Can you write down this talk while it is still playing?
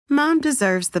Mom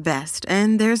deserves the best,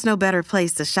 and there's no better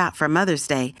place to shop for Mother's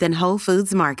Day than Whole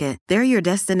Foods Market. They're your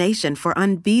destination for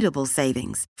unbeatable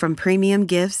savings, from premium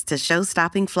gifts to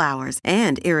show-stopping flowers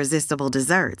and irresistible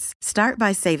desserts. Start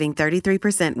by saving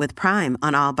 33% with Prime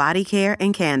on all body care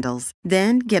and candles.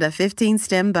 Then get a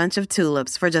 15-stem bunch of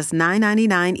tulips for just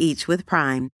 $9.99 each with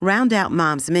Prime. Round out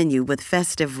Mom's menu with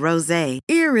festive rosé,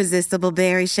 irresistible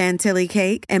berry chantilly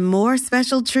cake, and more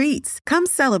special treats. Come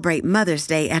celebrate Mother's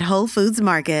Day at Whole Foods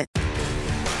Market.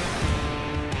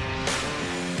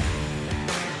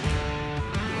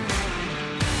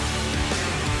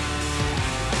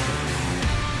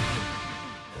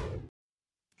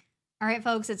 All right,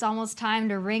 folks, it's almost time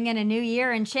to ring in a new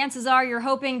year, and chances are you're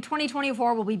hoping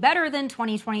 2024 will be better than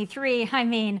 2023. I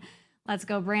mean, let's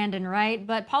go, Brandon, right?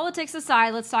 But politics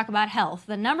aside, let's talk about health.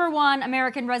 The number one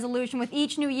American resolution with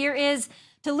each new year is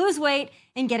to lose weight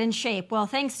and get in shape. Well,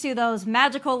 thanks to those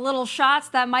magical little shots,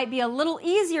 that might be a little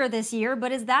easier this year,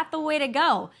 but is that the way to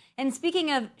go? And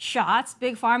speaking of shots,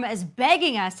 Big Pharma is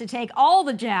begging us to take all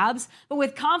the jabs, but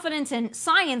with confidence in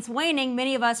science waning,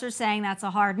 many of us are saying that's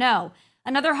a hard no.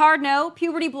 Another hard no,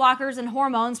 puberty blockers and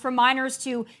hormones for minors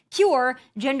to cure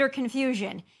gender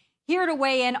confusion. Here to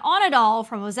weigh in on it all,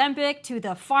 from Ozempic to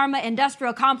the pharma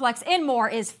industrial complex and more,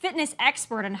 is fitness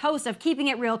expert and host of Keeping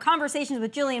It Real, Conversations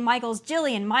with Jillian Michaels.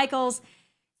 Jillian Michaels,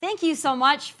 thank you so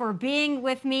much for being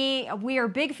with me. We are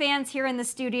big fans here in the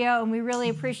studio, and we really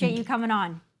appreciate you coming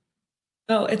on.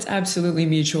 Oh, it's absolutely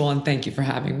mutual, and thank you for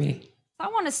having me. I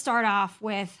want to start off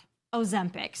with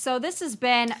Ozempic. So this has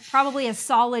been probably a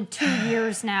solid 2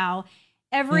 years now.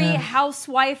 Every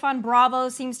housewife on Bravo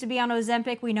seems to be on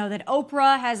Ozempic. We know that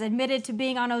Oprah has admitted to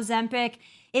being on Ozempic.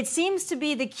 It seems to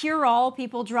be the cure-all,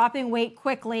 people dropping weight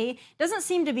quickly. Doesn't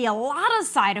seem to be a lot of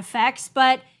side effects,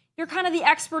 but you're kind of the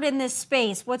expert in this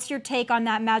space. What's your take on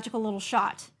that magical little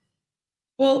shot?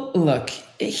 Well, look,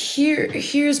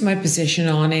 here's my position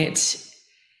on it.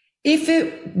 If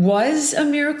it was a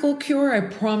miracle cure, I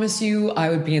promise you I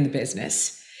would be in the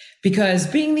business, because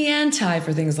being the anti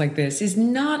for things like this is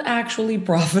not actually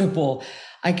profitable.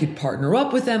 I could partner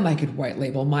up with them. I could white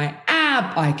label my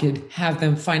app. I could have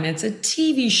them finance a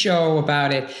TV show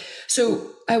about it. So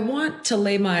I want to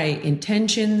lay my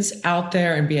intentions out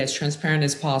there and be as transparent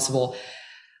as possible.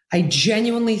 I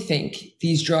genuinely think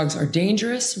these drugs are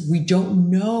dangerous. We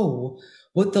don't know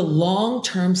what the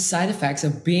long-term side effects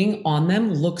of being on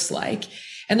them looks like.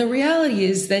 And the reality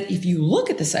is that if you look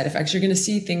at the side effects, you're going to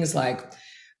see things like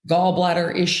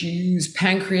gallbladder issues,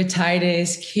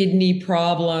 pancreatitis, kidney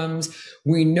problems.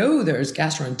 We know there's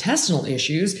gastrointestinal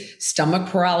issues. Stomach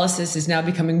paralysis is now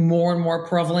becoming more and more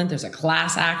prevalent. There's a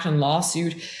class action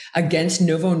lawsuit against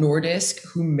Novo Nordisk,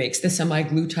 who makes the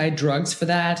semaglutide drugs for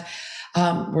that.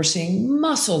 We're seeing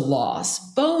muscle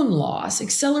loss, bone loss,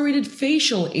 accelerated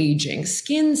facial aging,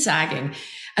 skin sagging,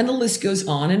 and the list goes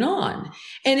on and on.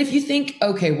 And if you think,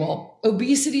 okay, well,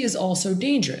 obesity is also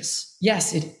dangerous.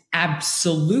 Yes, it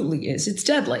absolutely is. It's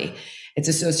deadly. It's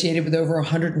associated with over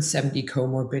 170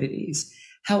 comorbidities.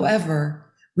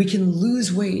 However, we can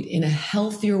lose weight in a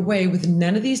healthier way with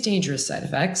none of these dangerous side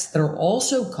effects that are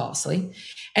also costly.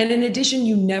 And in addition,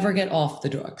 you never get off the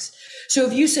drugs. So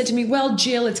if you said to me, well,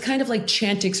 Jill, it's kind of like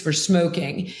Chantix for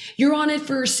smoking. You're on it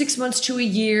for 6 months to a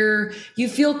year. You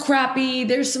feel crappy.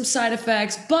 There's some side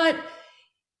effects, but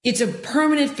it's a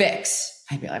permanent fix.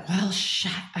 I'd be like, well,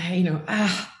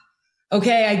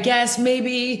 okay, I guess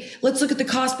maybe let's look at the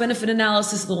cost benefit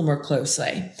analysis a little more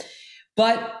closely.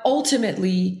 But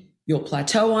ultimately, you'll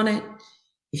plateau on it.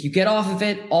 If you get off of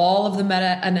it, all of the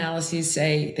meta-analyses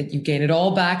say that you gain it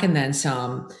all back and then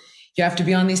some. You have to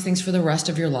be on these things for the rest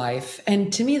of your life.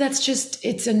 And to me,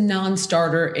 it's a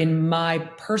non-starter in my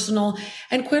personal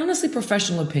and quite honestly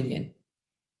professional opinion.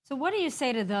 So what do you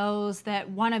say to those that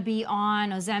want to be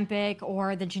on Ozempic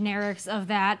or the generics of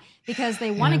that because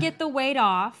they want to get the weight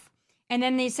off, and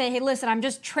then they say, hey, listen, I'm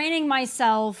just training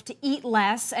myself to eat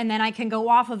less, and then I can go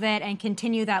off of it and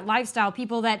continue that lifestyle?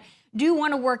 People that do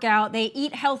want to work out, they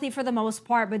eat healthy for the most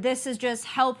part, but this has just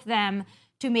helped them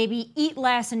to maybe eat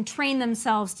less and train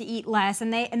themselves to eat less,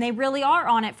 and they really are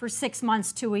on it for 6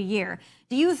 months to a year.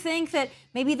 Do you think that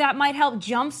maybe that might help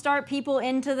jumpstart people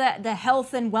into the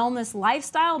health and wellness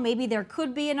lifestyle? Maybe there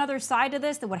could be another side to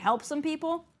this that would help some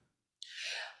people?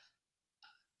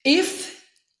 If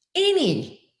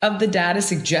any of the data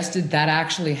suggested that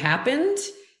actually happened,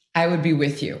 I would be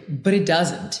with you, but it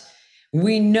doesn't.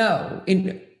 We know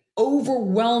in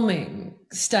overwhelming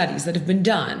studies that have been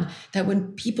done that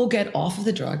when people get off of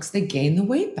the drugs, they gain the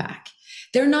weight back.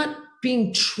 They're not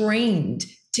being trained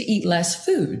to eat less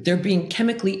food. They're being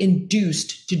chemically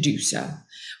induced to do so.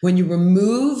 When you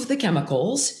remove the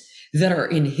chemicals, that are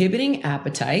inhibiting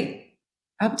appetite,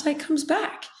 appetite comes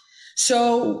back.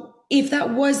 So if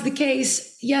that was the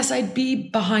case, yes, I'd be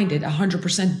behind it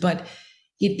 100%, but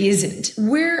it isn't.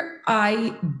 Where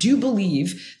I do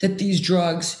believe that these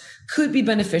drugs could be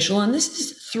beneficial, and this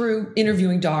is through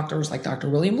interviewing doctors like Dr.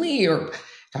 William Lee or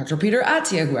Dr. Peter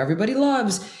Attia, who everybody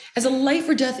loves, as a life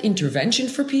or death intervention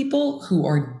for people who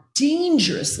are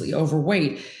dangerously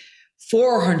overweight,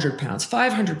 400 pounds,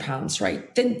 500 pounds,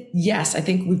 right? Then yes, I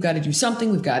think we've got to do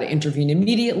something. We've got to intervene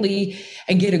immediately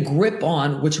and get a grip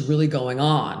on what's really going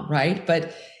on, right?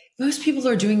 But most people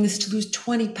are doing this to lose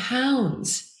 20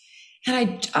 pounds.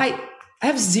 And I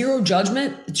have zero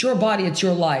judgment. It's your body. It's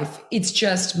your life. It's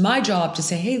just my job to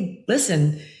say, hey,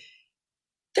 listen,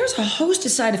 there's a host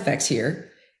of side effects here.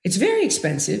 It's very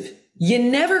expensive. You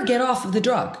never get off of the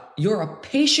drug. You're a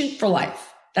patient for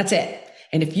life. That's it.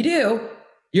 And if you do,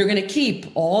 you're going to keep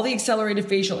all the accelerated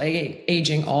facial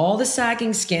aging, all the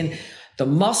sagging skin, the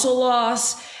muscle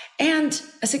loss, and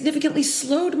a significantly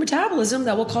slowed metabolism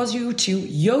that will cause you to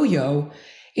yo-yo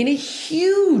in a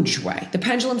huge way. The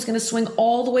pendulum's going to swing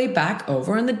all the way back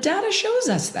over, and the data shows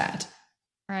us that.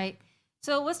 Right.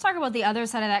 So let's talk about the other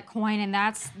side of that coin, and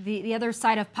that's the other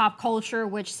side of pop culture,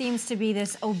 which seems to be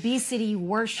this obesity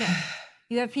worship.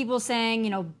 You have people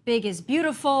saying, big is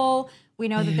beautiful. We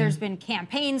know that there's been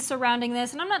campaigns surrounding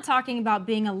this, and I'm not talking about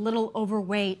being a little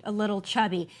overweight, a little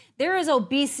chubby. There is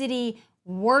obesity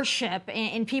worship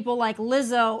in people like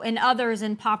Lizzo and others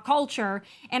in pop culture,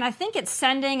 and I think it's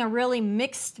sending a really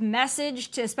mixed message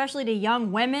to, especially to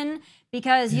young women,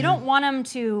 because you don't want them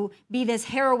to be this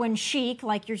heroin chic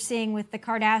like you're seeing with the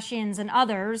Kardashians and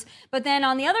others. But then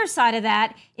on the other side of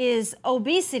that is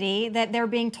obesity that they're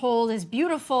being told is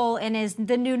beautiful and is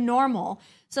the new normal.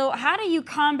 So how do you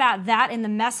combat that in the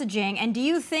messaging? And do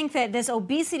you think that this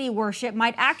obesity worship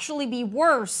might actually be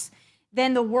worse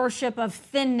than the worship of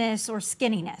thinness or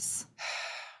skinniness?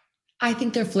 I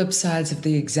think they're flip sides of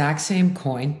the exact same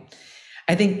coin.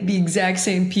 I think the exact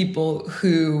same people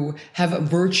who have a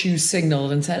virtue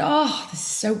signaled and said, oh, this is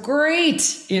so great.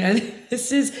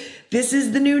 This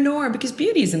is the new norm, because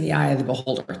beauty is in the eye of the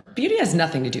beholder. Beauty has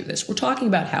nothing to do with this. We're talking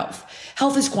about health.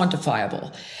 Health is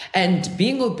quantifiable, and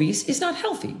being obese is not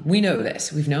healthy. We know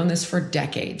this. We've known this for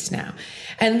decades now.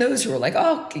 And those who are like,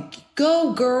 oh,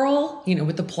 go girl,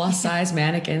 with the plus size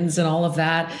mannequins and all of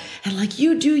that. And like,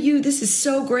 you do you, this is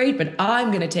so great, but I'm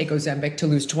going to take Ozempic to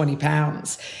lose 20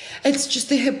 pounds. It's just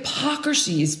the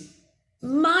hypocrisy is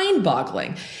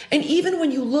mind-boggling. And even when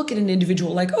you look at an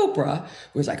individual like Oprah,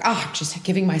 who's like, I'm just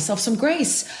giving myself some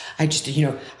grace.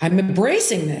 I'm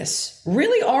embracing this.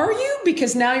 Really, are you?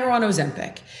 Because now you're on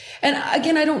Ozempic. And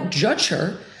again, I don't judge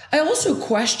her. I also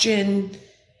question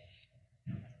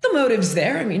the motives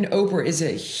there. I mean, Oprah is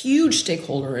a huge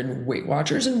stakeholder in Weight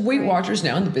Watchers, and Weight Watchers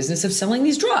now in the business of selling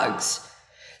these drugs.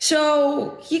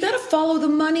 So you got to follow the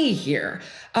money here.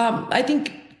 I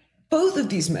think both of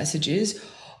these messages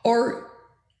are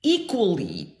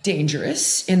equally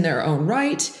dangerous in their own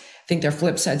right. I think they're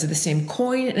flip sides of the same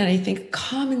coin. And I think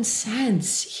common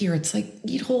sense here, it's like,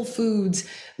 eat whole foods,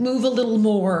 move a little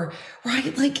more,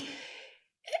 right? Like,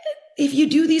 if you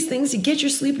do these things, you get your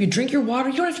sleep, you drink your water,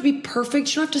 you don't have to be perfect.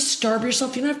 You don't have to starve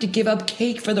yourself. You don't have to give up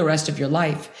cake for the rest of your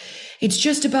life. It's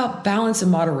just about balance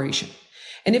and moderation.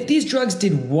 And if these drugs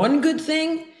did one good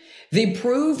thing, they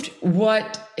proved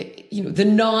what, the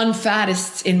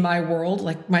non-fattists in my world,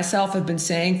 like myself, have been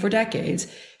saying for decades.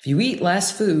 If you eat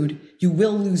less food, you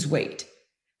will lose weight.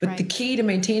 But the key to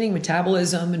maintaining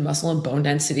metabolism and muscle and bone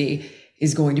density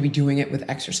is going to be doing it with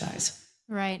exercise.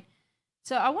 Right.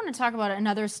 So I want to talk about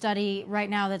another study right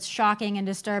now that's shocking and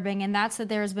disturbing, and that's that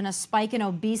there has been a spike in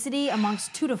obesity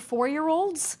amongst 2 to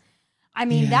 4-year-olds. I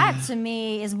mean, that to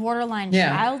me is borderline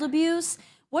child abuse.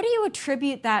 What do you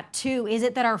attribute that to? Is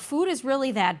it that our food is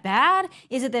really that bad?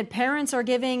 Is it that parents are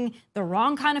giving the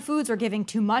wrong kind of foods or giving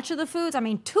too much of the foods? I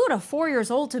mean, 2 to 4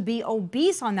 years old to be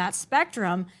obese on that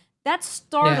spectrum, that's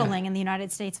startling in the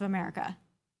United States of America.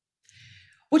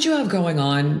 What you have going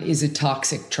on is a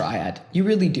toxic triad. You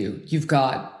really do. You've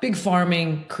got big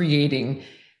farming creating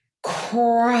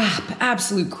crap,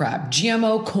 absolute crap,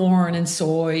 GMO corn and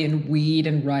soy and wheat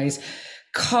and rice,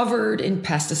 covered in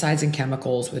pesticides and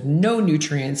chemicals with no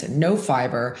nutrients and no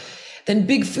fiber. Then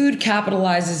big food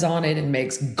capitalizes on it and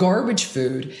makes garbage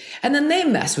food. And then they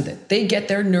mess with it. They get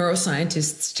their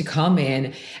neuroscientists to come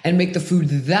in and make the food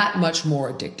that much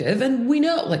more addictive. And we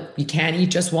know, you can't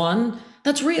eat just one.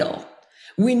 That's real.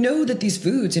 We know that these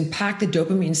foods impact the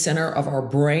dopamine center of our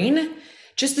brain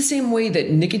just the same way that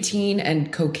nicotine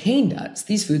and cocaine does.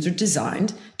 These foods are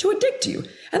designed to addict you.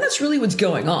 And that's really what's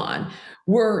going on.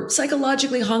 We're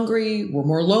psychologically hungry. We're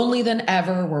more lonely than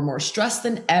ever. We're more stressed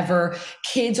than ever.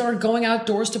 Kids aren't going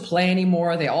outdoors to play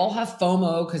anymore. They all have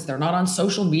FOMO because they're not on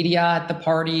social media at the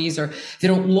parties, or they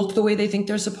don't look the way they think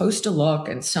they're supposed to look,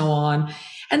 and so on.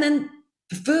 And then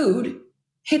the food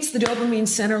hits the dopamine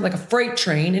center like a freight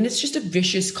train, and it's just a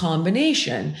vicious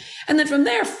combination. And then from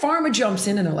there, pharma jumps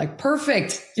in and they're like,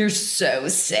 perfect, you're so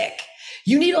sick.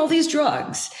 You need all these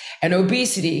drugs. And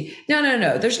obesity,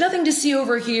 no. There's nothing to see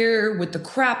over here with the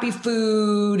crappy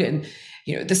food and,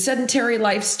 the sedentary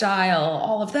lifestyle,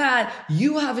 all of that.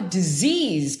 You have a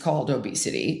disease called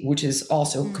obesity, which is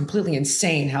also completely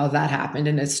insane how that happened,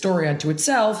 and a story unto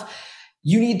itself.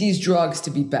 You need these drugs to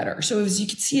be better. So as you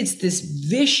can see, it's this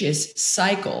vicious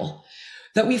cycle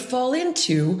that we fall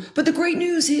into. But the great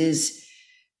news is,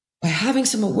 by having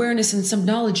some awareness and some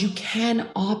knowledge, you can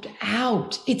opt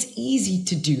out. It's easy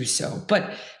to do so.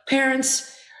 But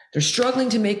parents, they're struggling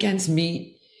to make ends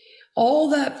meet. All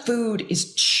that food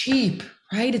is cheap,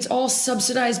 right? It's all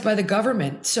subsidized by the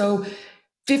government. So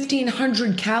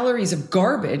 1,500 calories of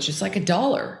garbage is like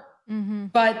 $1.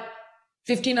 But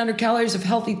 1,500 calories of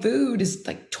healthy food is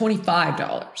like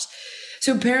 $25.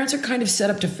 So parents are kind of set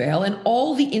up to fail, and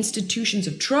all the institutions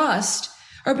of trust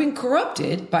are being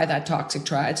corrupted by that toxic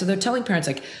triad. So they're telling parents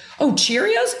like, oh,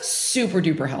 Cheerios, super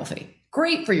duper healthy.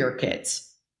 Great for your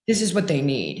kids. This is what they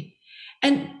need.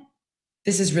 And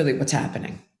this is really what's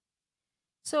happening.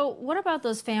 So what about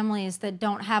those families that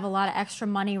don't have a lot of extra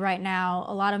money right now?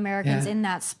 A lot of Americans in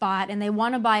that spot, and they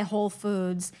want to buy Whole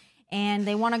Foods, and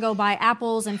they want to go buy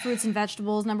apples and fruits and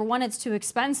vegetables. Number one, it's too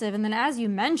expensive. And then as you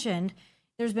mentioned,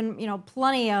 there's been,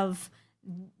 plenty of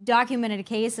documented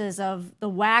cases of the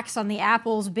wax on the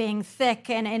apples being thick,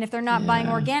 and if they're not buying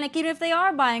organic, even if they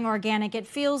are buying organic, it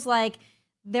feels like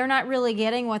they're not really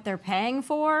getting what they're paying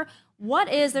for.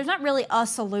 There's not really a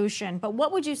solution, but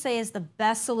what would you say is the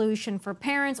best solution for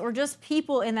parents or just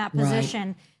people in that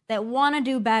position that want to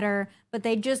do better, but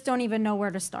they just don't even know where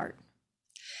to start?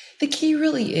 The key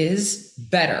really is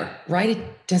better, right?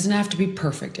 It doesn't have to be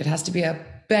perfect. It has to be a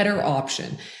better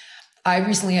option. I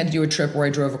recently had to do a trip where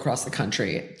I drove across the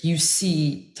country. You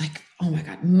see like, oh my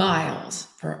God, miles,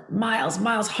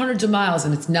 hundreds of miles,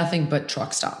 and it's nothing but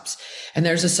truck stops. And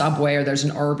there's a Subway, or there's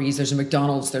an Arby's, there's a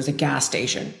McDonald's, there's a gas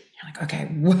station. You're like, okay,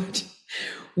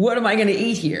 what am I going to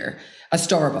eat here? A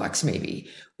Starbucks, maybe.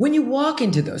 When you walk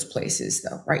into those places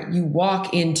though, right? You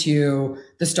walk into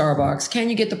the Starbucks, can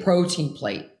you get the protein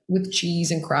plate with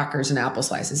cheese and crackers and apple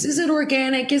slices? Is it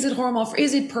organic? Is it hormone free?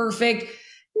 Is it perfect?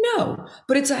 No,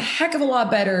 but it's a heck of a lot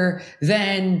better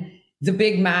than the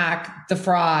Big Mac, the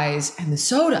fries, and the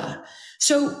soda.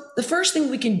 So the first thing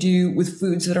we can do with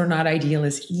foods that are not ideal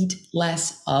is eat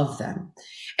less of them.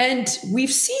 And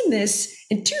we've seen this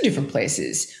in two different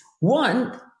places.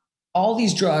 One, all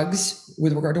these drugs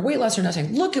with regard to weight loss are now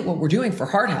saying, look at what we're doing for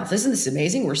heart health. Isn't this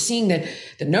amazing? We're seeing that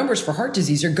the numbers for heart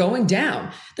disease are going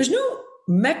down. There's no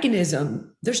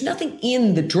mechanism. There's nothing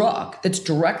in the drug that's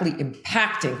directly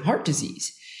impacting heart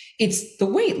disease. It's the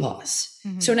weight loss.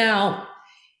 So now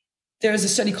there's a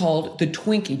study called the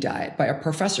Twinkie diet by a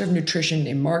professor of nutrition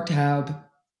named Mark Taub,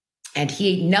 and he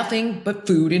ate nothing but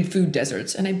food in food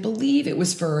deserts. And I believe it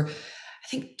was for,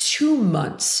 2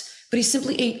 months, but he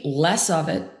simply ate less of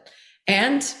it.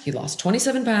 And he lost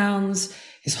 27 pounds.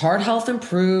 His heart health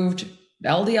improved.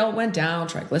 LDL went down.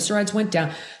 Triglycerides went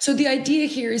down. So the idea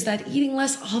here is that eating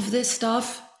less of this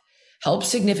stuff helps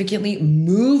significantly.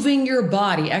 Moving your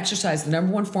body, exercise, the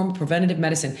number one form of preventative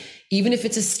medicine, even if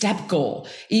it's a step goal,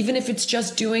 even if it's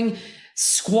just doing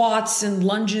squats and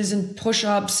lunges and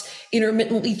push-ups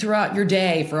intermittently throughout your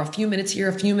day for a few minutes here,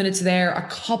 a few minutes there, a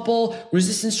couple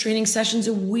resistance training sessions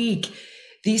a week.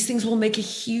 These things will make a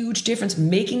huge difference,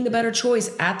 making the better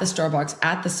choice at the Starbucks,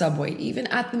 at the Subway, even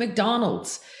at the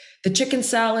McDonald's. The chicken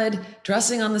salad,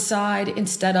 dressing on the side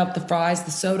instead of the fries,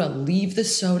 the soda, leave the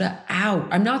soda out.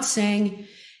 I'm not saying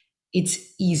it's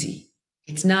easy.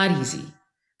 It's not easy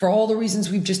for all the reasons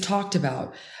we've just talked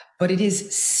about, but it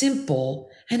is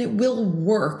simple and it will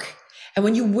work. And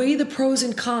when you weigh the pros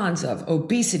and cons of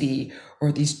obesity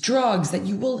or these drugs that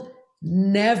you will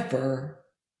never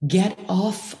get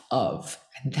off of,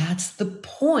 and that's the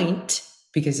point,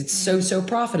 because it's so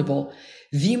profitable,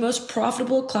 the most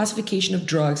profitable classification of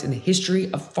drugs in the history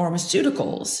of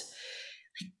pharmaceuticals.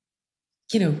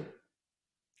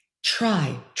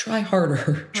 Try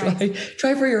harder,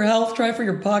 try for your health, try for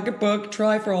your pocketbook,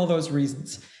 try for all those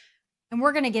reasons. And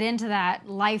we're going to get into that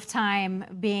lifetime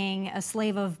being a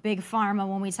slave of big pharma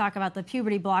when we talk about the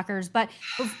puberty blockers. But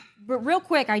real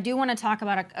quick, I do want to talk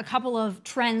about a couple of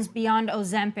trends beyond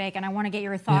Ozempic, and I want to get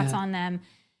your thoughts on them.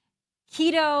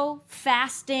 Keto,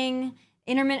 fasting,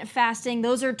 intermittent fasting.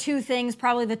 Those are two things,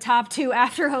 probably the top two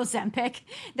after Ozempic,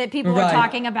 that people are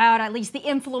talking about, at least the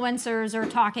influencers are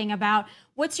talking about.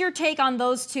 What's your take on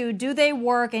those two? Do they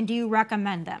work, and do you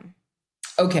recommend them?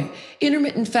 Okay.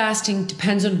 Intermittent fasting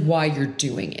depends on why you're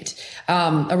doing it.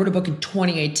 I wrote a book in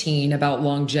 2018 about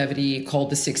longevity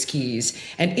called The 6 Keys,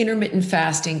 and intermittent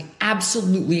fasting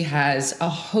absolutely has a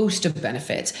host of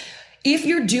benefits. If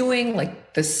you're doing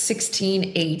like the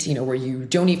 16-8, where you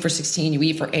don't eat for 16, you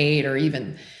eat for 8, or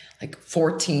even like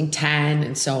 14-10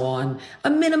 and so on, a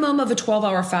minimum of a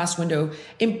 12-hour fast window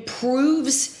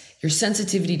improves your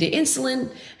sensitivity to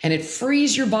insulin, and it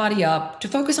frees your body up to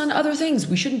focus on other things.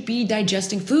 We shouldn't be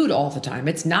digesting food all the time.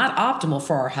 It's not optimal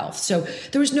for our health. So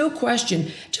there is no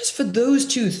question, just for those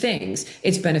two things,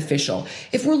 it's beneficial.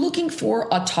 If we're looking for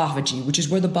autophagy, which is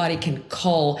where the body can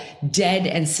cull dead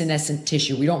and senescent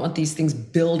tissue, we don't want these things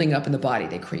building up in the body.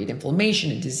 They create inflammation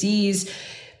and disease.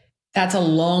 That's a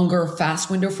longer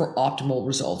fast window for optimal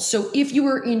results. So if you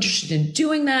were interested in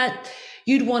doing that,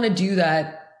 you'd want to do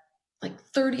that like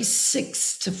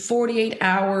 36 to 48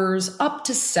 hours, up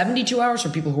to 72 hours for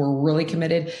people who are really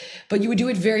committed. But you would do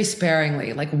it very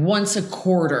sparingly, like once a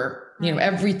quarter,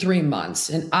 every 3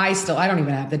 months. And I don't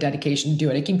even have the dedication to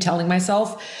do it. I keep telling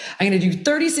myself I'm going to do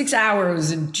 36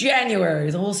 hours in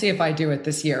January. So we'll see if I do it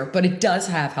this year. But it does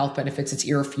have health benefits. It's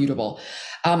irrefutable.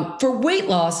 For weight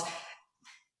loss,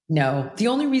 no, the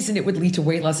only reason it would lead to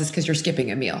weight loss is because you're skipping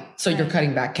a meal. So you're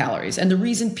cutting back calories. And the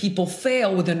reason people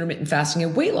fail with intermittent fasting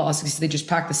and weight loss is they just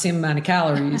pack the same amount of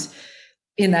calories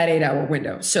in that 8-hour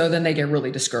window. So then they get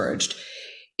really discouraged.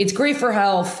 It's great for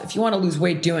health. If you want to lose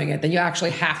weight doing it, then you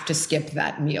actually have to skip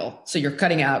that meal. So you're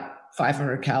cutting out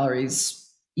 500 calories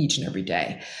each and every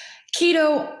day.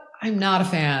 Keto, I'm not a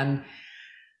fan.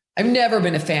 I've never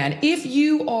been a fan. If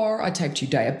you are a type 2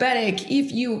 diabetic,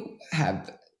 if you have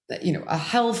a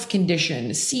health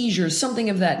condition, seizures, something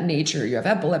of that nature, you have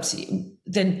epilepsy,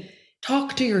 then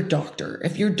talk to your doctor.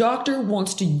 If your doctor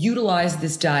wants to utilize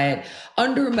this diet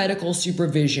under medical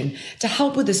supervision to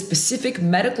help with a specific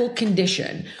medical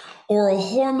condition or a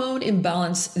hormone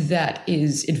imbalance that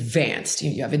is advanced,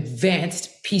 you have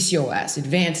advanced PCOS,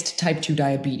 advanced type 2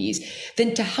 diabetes,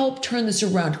 then to help turn this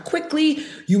around quickly,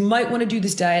 you might want to do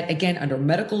this diet again under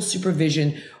medical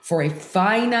supervision for a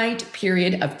finite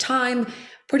period of time,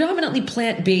 predominantly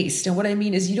plant-based. And what I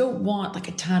mean is you don't want like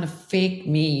a ton of fake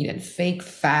meat and fake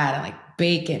fat and like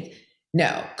bacon.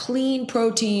 No, clean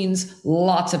proteins,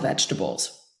 lots of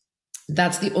vegetables.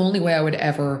 That's the only way I would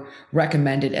ever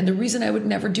recommend it. And the reason I would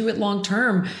never do it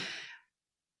long-term,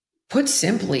 put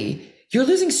simply, you're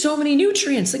losing so many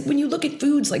nutrients. Like when you look at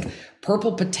foods like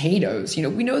purple potatoes,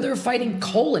 we know they're fighting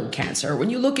colon cancer. When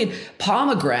you look at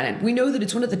pomegranate, we know that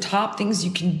it's one of the top things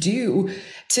you can do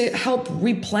to help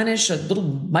replenish a little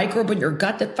microbe in your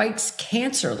gut that fights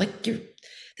cancer.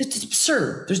 It's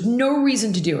absurd. There's no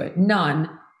reason to do it. None.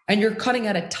 And you're cutting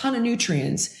out a ton of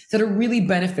nutrients that are really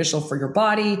beneficial for your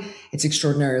body. It's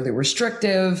extraordinarily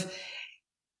restrictive.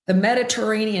 The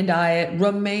Mediterranean diet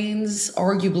remains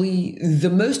arguably the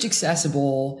most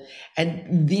accessible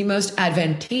and the most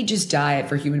advantageous diet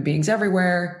for human beings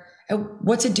everywhere. And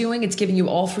what's it doing? It's giving you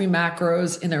all 3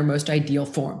 macros in their most ideal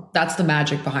form. That's the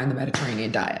magic behind the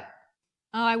Mediterranean diet.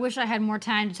 Oh, I wish I had more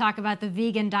time to talk about the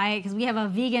vegan diet, because we have a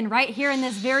vegan right here in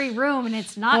this very room, and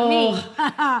it's not me.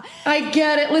 I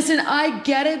get it. Listen, I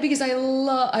get it because I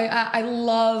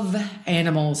love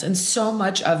animals, and so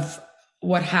much of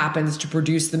what happens to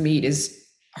produce the meat is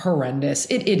horrendous.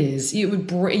 It is.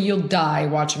 You'll die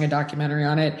watching a documentary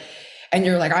on it, and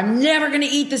you're like, I'm never going to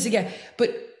eat this again.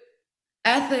 But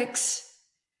ethics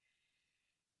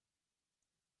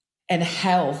and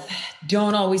health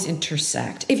don't always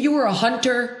intersect. If you were a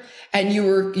hunter and you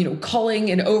were, culling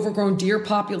an overgrown deer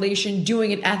population,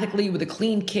 doing it ethically with a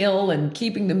clean kill and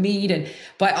keeping the meat,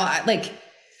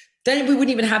 then we wouldn't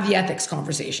even have the ethics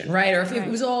conversation, right? Or if it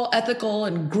was all ethical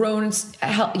and grown,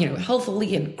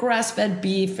 healthily and grass-fed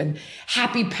beef and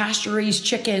happy pasture-raised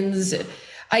chickens.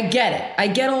 I get it. I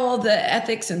get all the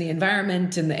ethics and the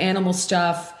environment and the animal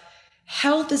stuff.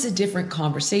 Health is a different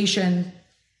conversation.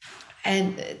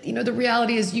 And, the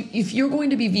reality is if you're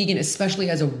going to be vegan, especially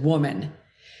as a woman,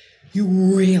 you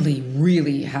really,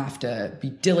 really have to be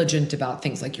diligent about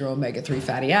things like your omega-3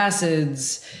 fatty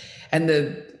acids, and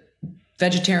the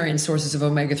vegetarian sources of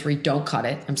omega-3 don't cut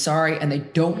it. I'm sorry. And they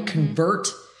don't convert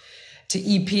to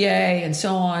EPA and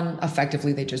so on.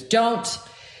 Effectively, they just don't.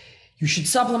 You should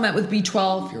supplement with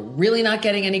B12. You're really not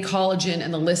getting any collagen,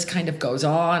 and the list kind of goes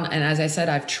on. And as I said,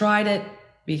 I've tried it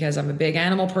because I'm a big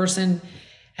animal person.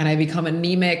 and I become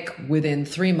anemic within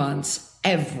 3 months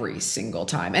every single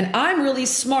time. And I'm really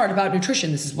smart about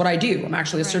nutrition. This is what I do. I'm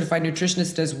actually a certified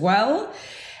nutritionist as well.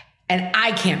 And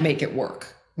I can't make it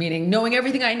work, meaning knowing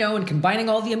everything I know and combining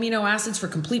all the amino acids for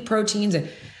complete proteins. And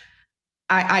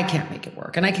I can't make it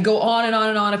work. And I could go on and on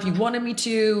and on if you wanted me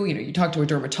to. You talk to a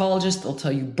dermatologist, they'll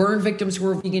tell you burn victims who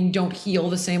are vegan don't heal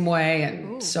the same way,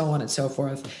 and so on and so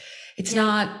forth. It's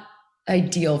not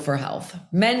ideal for health.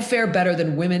 Men fare better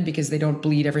than women because they don't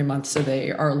bleed every month, so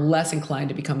they are less inclined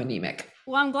to become anemic.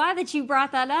 Well, I'm glad that you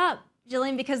brought that up,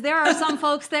 Jillian, because there are some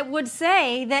folks that would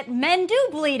say that men do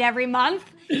bleed every month,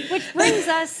 which brings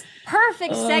us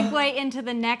perfect segue into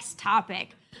the next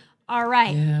topic. All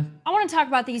right. Yeah. I want to talk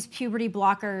about these puberty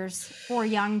blockers for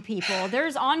young people.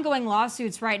 There's ongoing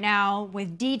lawsuits right now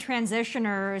with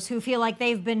detransitioners who feel like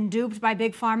they've been duped by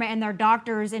Big Pharma and their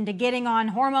doctors into getting on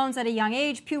hormones at a young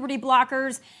age, puberty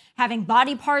blockers, having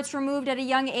body parts removed at a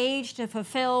young age to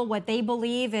fulfill what they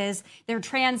believe is their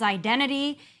trans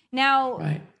identity.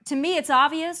 Now, to me, it's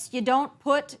obvious you don't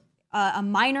put a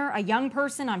minor, a young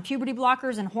person on puberty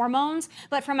blockers and hormones.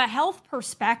 But from a health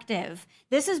perspective,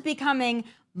 this is becoming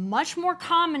much more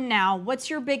common now. What's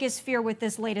your biggest fear with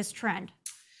this latest trend?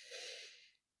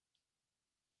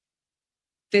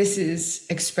 This is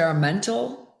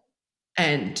experimental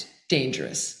and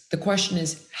dangerous. The question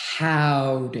is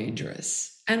how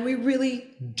dangerous? And we really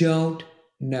don't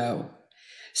know.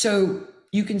 So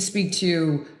you can speak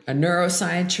to a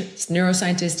neuroscientist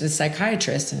and a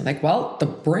psychiatrist, and they're like, well, the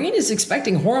brain is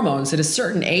expecting hormones at a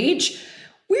certain age.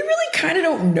 We really kind of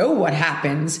don't know what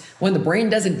happens when the brain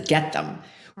doesn't get them.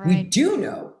 Right. We do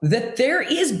know that there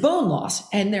is bone loss,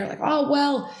 and they're like, oh,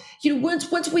 well,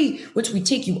 once we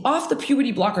take you off the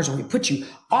puberty blockers and we put you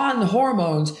on the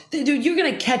hormones, you're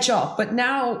going to catch up. But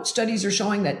now studies are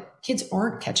showing that kids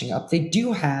aren't catching up. They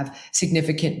do have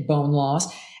significant bone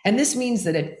loss. And this means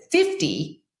that at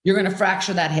 50, you're going to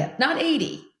fracture that hip, not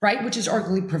 80, right? Which is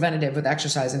arguably preventative with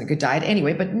exercise and a good diet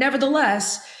anyway. But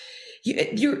nevertheless,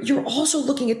 you're also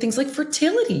looking at things like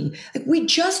fertility. Like, we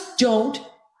just don't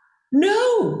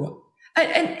know.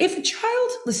 And if a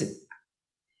child, listen,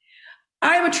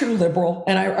 I'm a true liberal,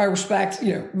 and I respect,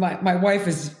 my wife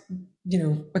is,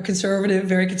 a conservative,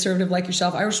 very conservative like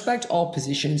yourself. I respect all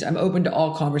positions. I'm open to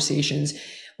all conversations.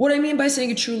 What I mean by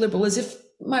saying a true liberal is if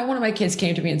one of my kids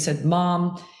came to me and said,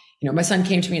 Mom, my son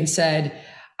came to me and said,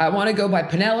 I want to go by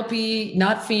Penelope,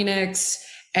 not Phoenix,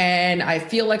 and I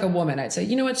feel like a woman. I'd say,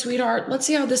 you know what, sweetheart, let's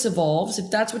see how this evolves. If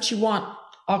that's what you want,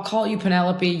 I'll call you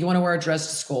Penelope. You want to wear a dress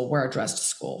to school, wear a dress to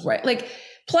school, right? Like,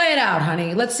 play it out,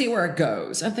 honey. Let's see where it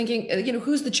goes. I'm thinking,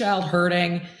 who's the child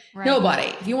hurting? Right. Nobody.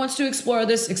 If he wants to explore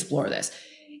this, explore this.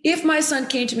 If my son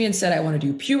came to me and said, I want to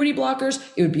do puberty blockers,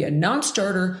 it would be a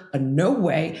non-starter, a no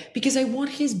way, because I want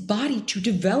his body to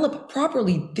develop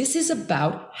properly. This is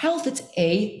about health. It's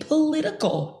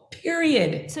apolitical,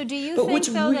 period. So do you think,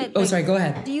 though, that... Oh, sorry, go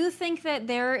ahead. Do you think that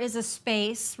there is a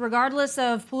space, regardless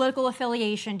of political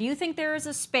affiliation, do you think there is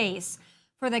a space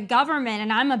for the government,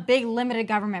 and I'm a big limited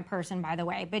government person, by the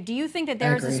way, but do you think that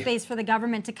there is a space for the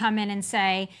government to come in and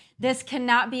say, this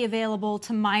cannot be available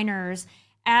to minors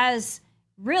as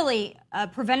really a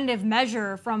preventative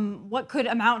measure from what could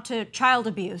amount to child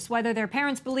abuse, whether their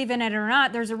parents believe in it or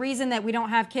not? There's a reason that we don't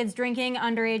have kids drinking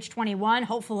under age 21,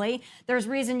 hopefully. There's a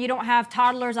reason you don't have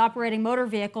toddlers operating motor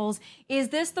vehicles. Is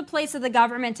this the place of the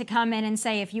government to come in and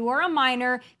say, if you are a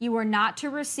minor, you are not to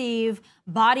receive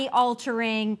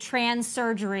body-altering trans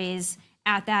surgeries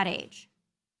at that age?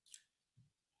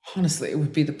 Honestly, it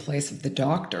would be the place of the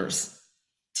doctors.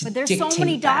 But there's so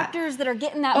many doctors that are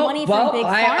getting that money from Big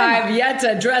Pharma. I've yet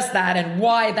to address that and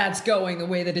why that's going the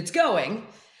way that it's going.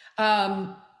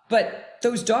 But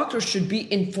those doctors should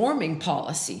be informing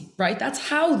policy, right? That's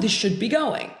how this should be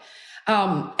going.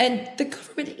 And the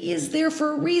government is there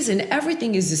for a reason.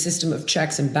 Everything is a system of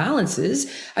checks and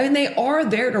balances. I mean, they are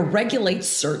there to regulate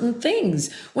certain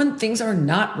things. When things are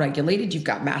not regulated, you've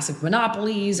got massive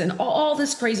monopolies and all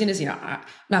this craziness. I'm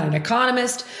not an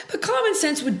economist, but common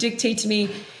sense would dictate to me,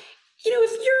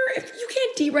 if you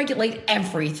can't deregulate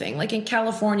everything, like in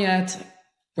California,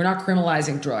 we're not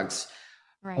criminalizing drugs.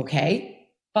 Right. Okay.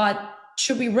 But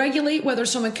should we regulate whether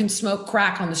someone can smoke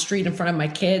crack on the street in front of my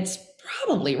kids?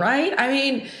 Probably, right? I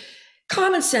mean,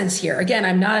 common sense here. Again,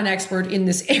 I'm not an expert in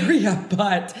this area,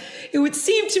 but it would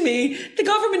seem to me the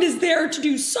government is there to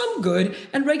do some good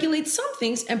and regulate some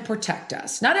things and protect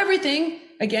us. Not everything.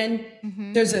 Again,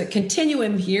 there's a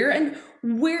continuum here, and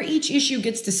where each issue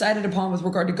gets decided upon with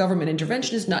regard to government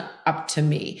intervention is not up to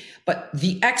me, but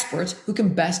the experts who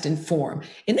can best inform.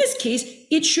 In this case,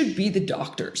 it should be the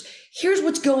doctors. Here's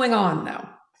what's going on, though.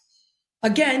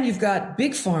 Again, you've got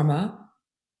Big Pharma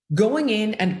going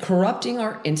in and corrupting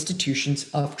our institutions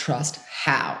of trust.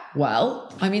 How?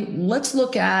 Well, I mean, let's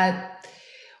look at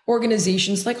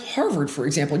organizations like Harvard, for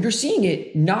example. You're seeing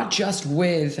it not just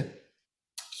with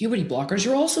puberty blockers,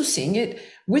 you're also seeing it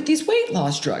with these weight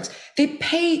loss drugs. They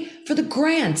pay for the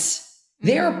grants.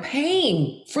 They are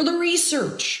paying for the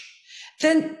research.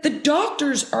 Then the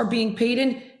doctors are being paid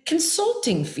in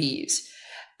consulting fees.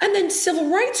 And then civil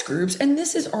rights groups, and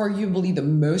this is arguably the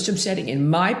most upsetting in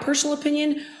my personal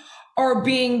opinion, are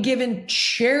being given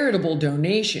charitable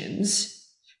donations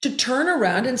to turn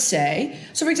around and say,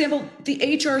 so for example, the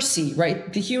HRC,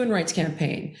 right, the Human Rights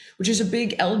Campaign, which is a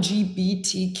big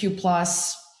LGBTQ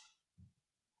plus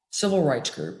civil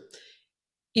rights group,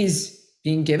 is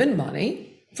being given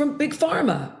money from Big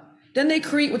Pharma. Then they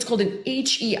create what's called an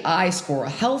HEI score, a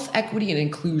health, equity, and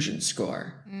inclusion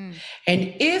score.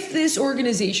 And if this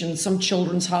organization, some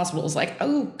children's hospital is like,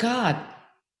 oh God,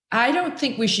 I don't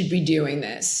think we should be doing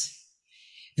this,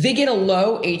 they get a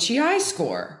low HEI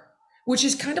score, which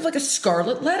is kind of like a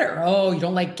scarlet letter. Oh, you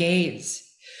don't like gays.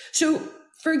 So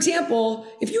for example,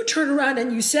 if you turn around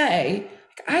and you say,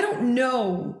 I don't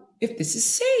know if this is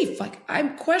safe, like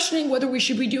I'm questioning whether we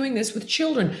should be doing this with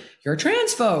children, you're a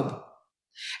transphobe.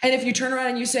 And if you turn around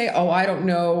and you say, oh, I don't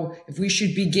know if we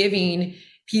should be giving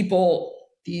people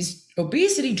these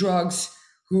obesity drugs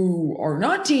who are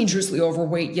not dangerously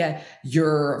overweight yet,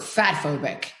 you're fat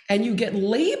phobic. And you get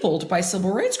labeled by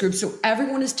civil rights groups. So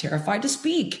everyone is terrified to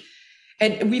speak.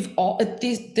 And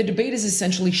the debate is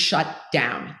essentially shut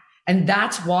down. And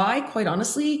that's why, quite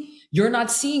honestly, you're not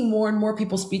seeing more and more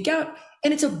people speak out.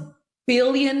 And it's $1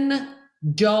 billion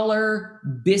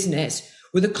business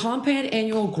with a compound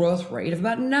annual growth rate of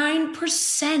about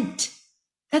 9%.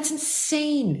 That's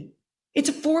insane. It's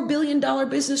a $4 billion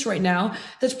business right now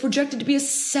that's projected to be a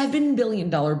 $7 billion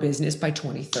business by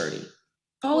 2030.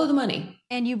 Follow the money.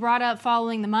 And you brought up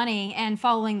following the money and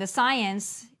following the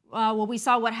science. Well, we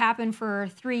saw what happened for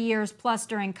 3 years plus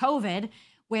during COVID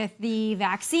with the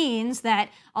vaccines that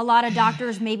a lot of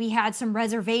doctors maybe had some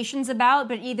reservations about,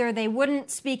 but either they wouldn't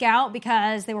speak out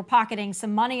because they were pocketing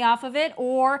some money off of it,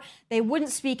 or they wouldn't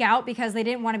speak out because they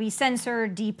didn't want to be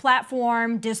censored,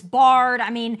 deplatformed, disbarred. I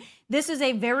mean, this is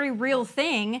a very real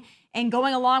thing. And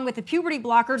going along with the puberty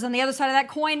blockers, on the other side of that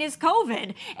coin is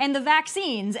COVID and the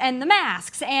vaccines and the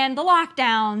masks and the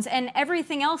lockdowns and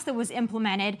everything else that was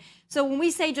implemented. So when we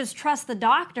say just trust the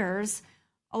doctors,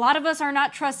 a lot of us are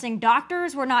not trusting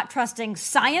doctors. We're not trusting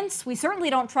science. We certainly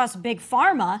don't trust Big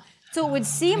Pharma. So it would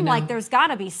seem like there's got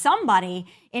to be somebody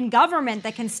in government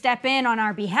that can step in on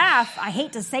our behalf. I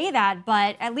hate to say that,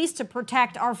 but at least to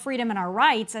protect our freedom and our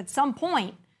rights at some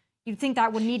point, you'd think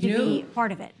that would need to be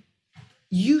part of it.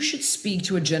 You should speak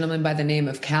to a gentleman by the name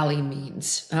of Callie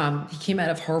Means. He came out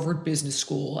of Harvard Business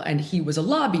School, and he was a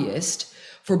lobbyist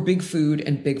for Big Food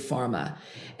and Big Pharma.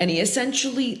 And he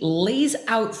essentially lays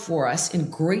out for us in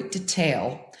great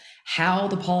detail how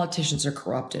the politicians are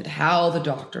corrupted, how the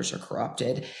doctors are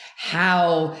corrupted,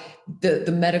 how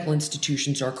the medical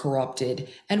institutions are corrupted,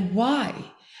 and why.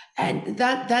 And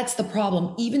that's the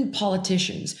problem. Even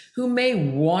politicians who may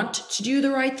want to do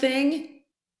the right thing,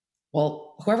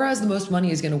 well, whoever has the most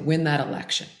money is going to win that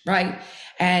election, right?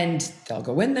 And they'll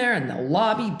go in there and they'll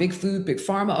lobby Big Food, Big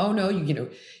Pharma. Oh no,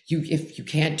 if you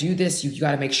can't do this, you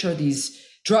got to make sure these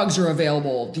drugs are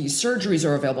available, these surgeries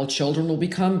are available. Children will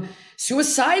become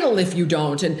suicidal if you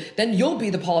don't, and then you'll be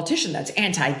the politician that's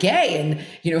anti-gay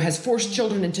and has forced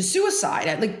children into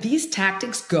suicide. Like, these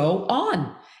tactics go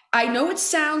on. I know it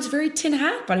sounds very tin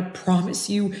hat, but I promise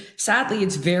you, sadly,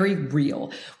 it's very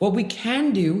real. What we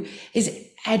can do is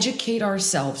educate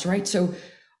ourselves, right? So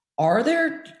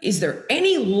is there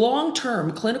any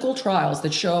long-term clinical trials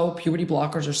that show puberty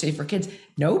blockers are safe for kids?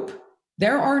 Nope,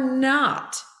 there are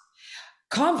not.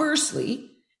 Conversely,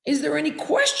 is there any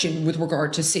question with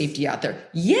regard to safety out there?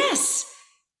 Yes,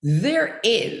 there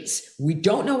is. We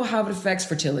don't know how it affects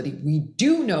fertility. We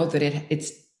do know that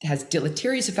it has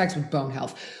deleterious effects with bone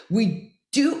health. We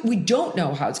don't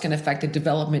know how it's going to affect the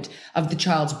development of the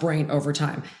child's brain over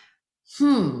time.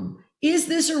 Is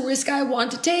this a risk I want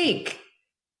to take?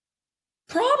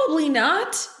 Probably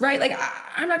not, right? Like,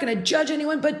 I'm not going to judge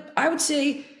anyone, but I would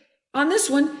say on this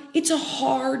one, it's a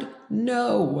hard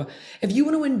no. If you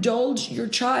want to indulge your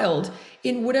child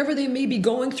in whatever they may be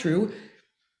going through,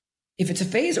 if it's a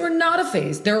phase or not a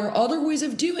phase, there are other ways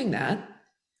of doing that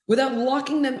without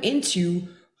locking them into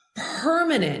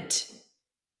permanent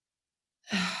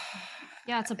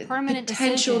it's a permanent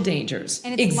potential decision. dangers.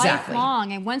 And it's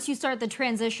lifelong. And once you start the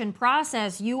transition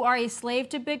process, you are a slave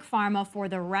to Big Pharma for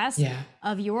the rest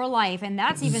of your life. And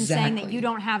that's even saying that you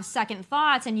don't have second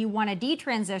thoughts and you want to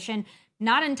detransition.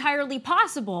 not entirely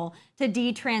possible to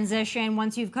detransition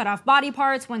once you've cut off body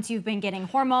parts, once you've been getting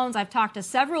hormones. I've talked to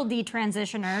several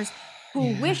detransitioners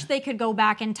who wish they could go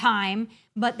back in time,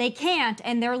 but they can't,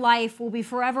 and their life will be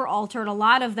forever altered. A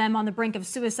lot of them on the brink of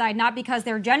suicide, not because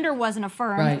their gender wasn't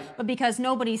affirmed, but because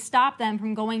nobody stopped them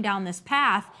from going down this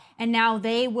path. And now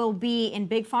they will be in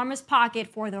Big Pharma's pocket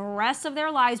for the rest of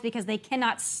their lives because they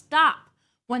cannot stop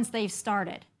once they've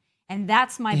started. And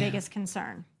that's my biggest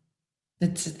concern.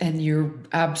 And you're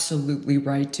absolutely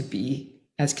right to be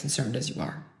as concerned as you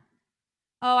are.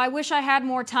 Oh, I wish I had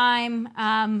more time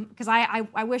because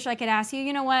I wish I could ask you.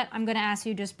 You know what? I'm going to ask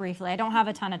you just briefly. I don't have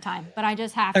a ton of time, but I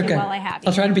just have to while I have you.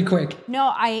 I'll try to be quick. No,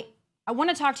 I want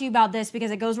to talk to you about this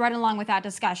because it goes right along with that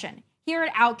discussion. Here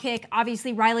at Outkick,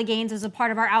 obviously Riley Gaines is a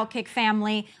part of our Outkick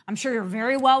family. I'm sure you're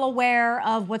very well aware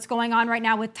of what's going on right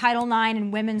now with Title IX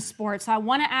and women's sports. So I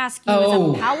want to ask you, as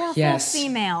a powerful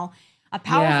female,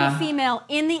 female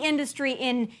in the industry,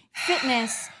 in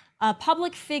fitness, a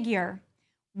public figure,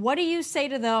 what do you say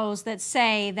to those that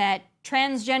say that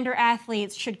transgender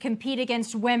athletes should compete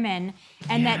against women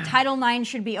and that Title IX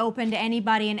should be open to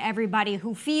anybody and everybody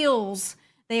who feels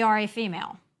they are a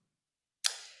female?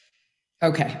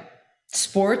 Okay.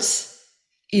 Sports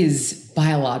is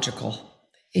biological.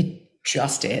 It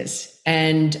just is.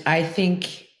 And I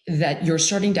think that you're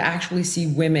starting to actually see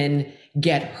women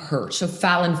get hurt. So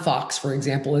Fallon Fox, for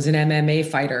example, is an MMA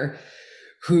fighter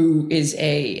who is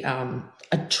a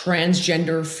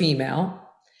transgender female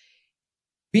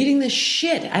beating the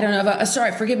shit. I don't know.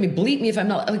 Sorry, forgive me. Bleep me if I'm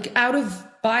not, like, out of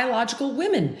biological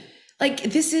women. Like,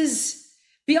 this is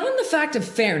beyond the fact of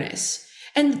fairness.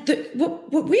 And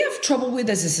what we have trouble with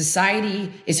as a society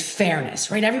is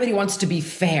fairness, right? Everybody wants to be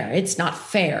fair. It's not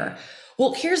fair.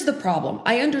 Well, here's the problem.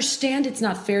 I understand it's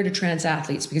not fair to trans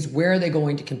athletes because where are they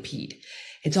going to compete?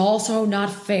 It's also not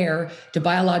fair to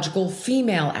biological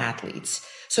female athletes.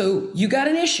 So you got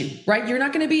an issue, right? You're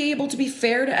not going to be able to be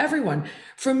fair to everyone.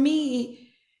 For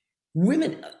me,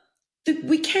 women,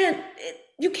 you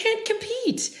can't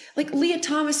compete. Like, Leah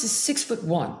Thomas is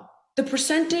 6'1". The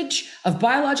percentage of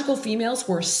biological females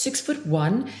who are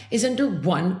 6'1" is under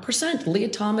 1%. Leah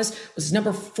Thomas was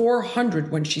number 400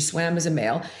 when she swam as a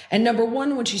male and number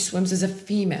 1 when she swims as a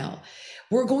female.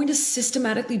 We're going to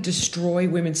systematically destroy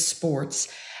women's sports.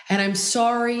 And I'm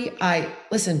sorry.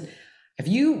 Listen, if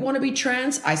you want to be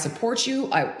trans, I support you.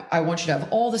 I want you to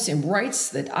have all the same rights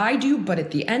that I do. But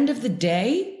at the end of the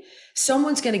day,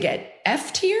 someone's going to get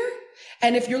effed here.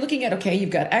 And if you're looking at, okay,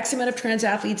 you've got X amount of trans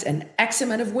athletes and X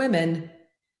amount of women,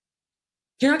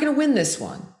 you're not going to win this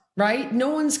one, right? No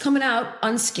one's coming out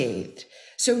unscathed.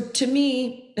 So to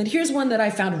me, and here's one that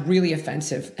I found really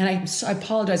offensive, and I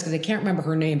apologize because I can't remember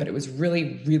her name, but it was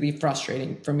really, really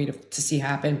frustrating for me to see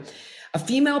happen. A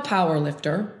female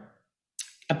powerlifter,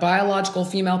 a biological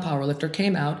female powerlifter,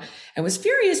 came out and was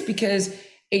furious because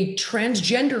a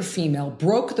transgender female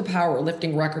broke the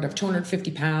powerlifting record of 250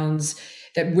 pounds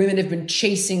that women have been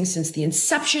chasing since the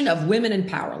inception of women in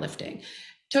powerlifting.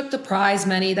 Took the prize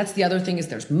money. That's the other thing, is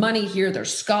there's money here.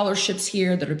 There's scholarships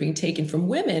here that are being taken from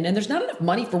women. And there's not enough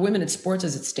money for women in sports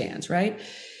as it stands, right?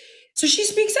 So she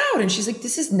speaks out and she's like,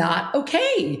 this is not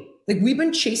okay. Like, we've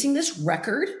been chasing this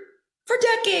record for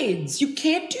decades. You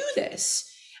can't do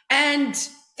this. And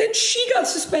then she got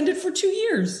suspended for 2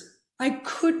 years. I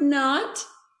could not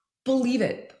believe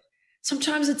it.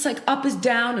 Sometimes it's like up is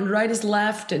down and right is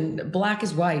left and black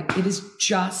is white. It is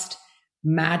just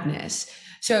madness.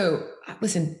 So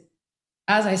listen,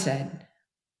 as I said,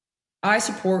 I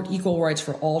support equal rights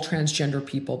for all transgender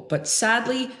people, but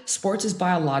sadly, sports is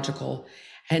biological,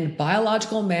 and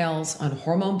biological males, on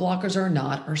hormone blockers or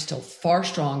not, are still far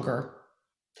stronger,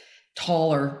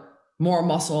 taller, more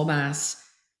muscle mass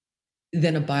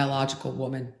than a biological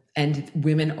woman. And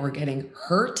women are getting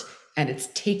hurt, and it's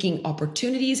taking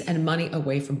opportunities and money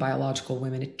away from biological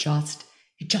women. It just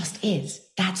is.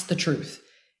 That's the truth.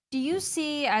 Do you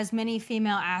see, as many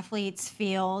female athletes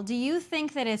feel, do you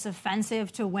think that it's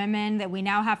offensive to women that we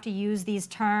now have to use these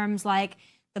terms like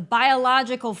the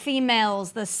biological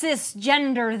females, the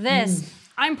cisgender this?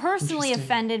 I'm personally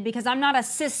offended because I'm not a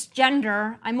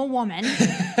cisgender. I'm a woman.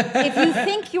 If you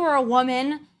think you're a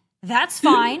woman, that's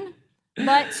fine.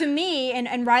 But to me,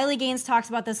 and Riley Gaines talks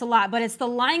about this a lot, but it's the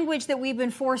language that we've been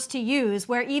forced to use,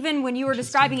 where even when you were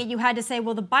describing it, you had to say,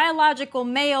 well, the biological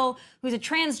male who's a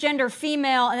transgender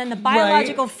female, and then the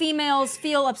biological females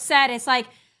feel upset. It's like,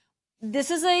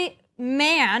 this is a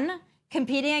man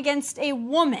competing against a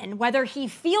woman. Whether he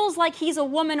feels like he's a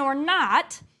woman or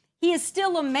not, he is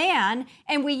still a man,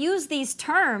 and we use these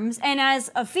terms. And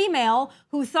as a female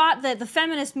who thought that the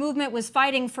feminist movement was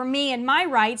fighting for me and my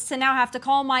rights, to now have to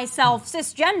call myself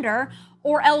cisgender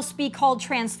or else be called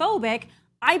transphobic.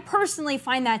 I personally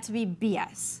find that to be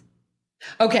BS.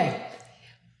 Okay.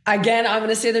 Again, I'm going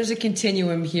to say there's a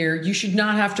continuum here. You should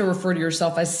not have to refer to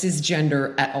yourself as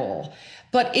cisgender at all.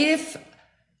 But if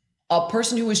a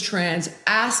person who is trans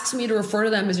asks me to refer to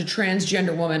them as a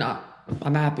transgender woman,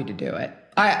 I'm happy to do it.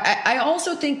 I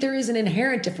also think there is an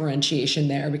inherent differentiation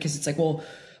there, because it's like, well,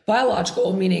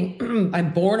 biological, meaning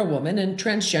I'm born a woman, and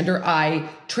transgender, I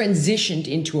transitioned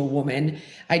into a woman.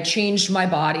 I changed my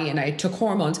body and I took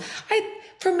hormones.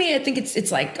 For me, I think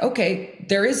it's like, okay,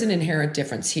 there is an inherent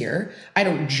difference here. I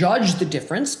don't judge the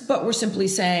difference, but we're simply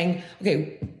saying,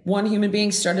 okay, one human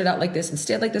being started out like this and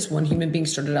stayed like this. One human being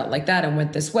started out like that and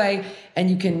went this way. And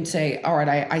you can say, all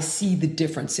right, I see the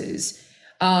differences.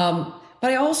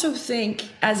 But I also think,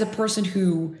 as a person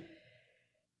who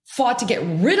fought to get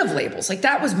rid of labels, like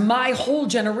that was my whole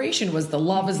generation, was the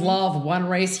love is love, one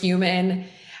race, human.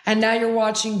 And now you're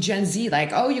watching Gen Z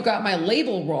like, oh, you got my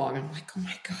label wrong. I'm like, oh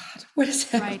my God, what is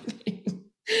happening?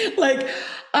 Like,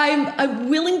 I'm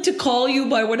willing to call you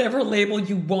by whatever label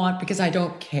you want, because I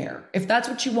don't care. If that's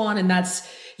what you want and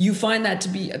you find that to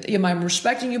be, I'm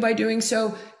respecting you by doing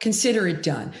so, consider it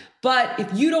done. But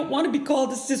if you don't want to be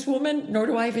called a cis woman, nor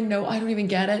do I even know, I don't even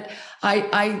get it.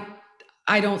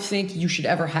 I don't think you should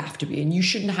ever have to be, and you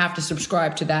shouldn't have to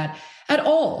subscribe to that at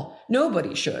all.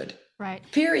 Nobody should. Right.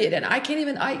 Period. And I can't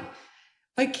even,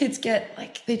 my kids get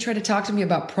like, they try to talk to me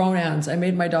about pronouns. I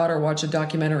made my daughter watch a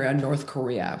documentary on North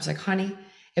Korea. I was like, honey,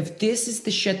 if this is the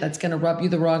shit that's going to rub you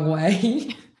the wrong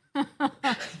way,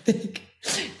 I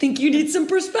think you need some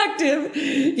perspective.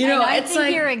 I think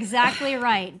like, you're exactly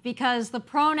right, because the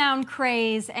pronoun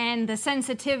craze and the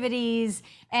sensitivities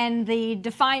and the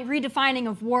redefining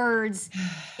of words,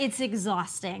 it's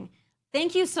exhausting.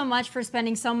 Thank you so much for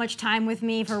spending so much time with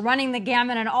me, for running the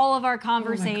gamut in all of our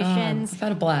conversations. Oh my God, I've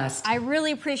had a blast. I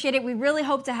really appreciate it. We really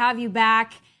hope to have you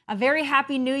back. A very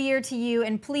happy new year to you,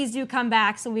 and please do come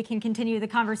back so we can continue the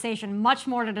conversation. Much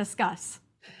more to discuss.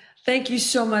 Thank you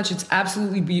so much. It's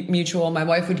absolutely mutual. My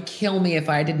wife would kill me if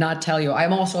I did not tell you.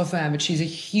 I'm also a fan, but she's a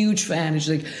huge fan. And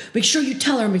she's like, make sure you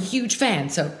tell her I'm a huge fan.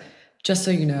 So just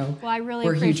so you know, well, I really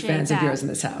we're huge fans that. of yours in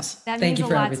this house. That Thank means you a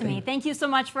for lot everything. to me. Thank you so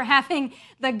much for having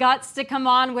the guts to come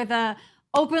on with a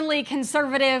openly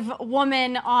conservative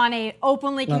woman on a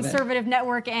openly conservative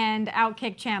network and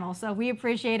Outkick channel. So we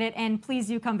appreciate it, and please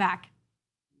do come back.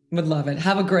 Would love it.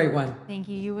 Have a great one. Thank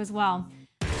you. You as well.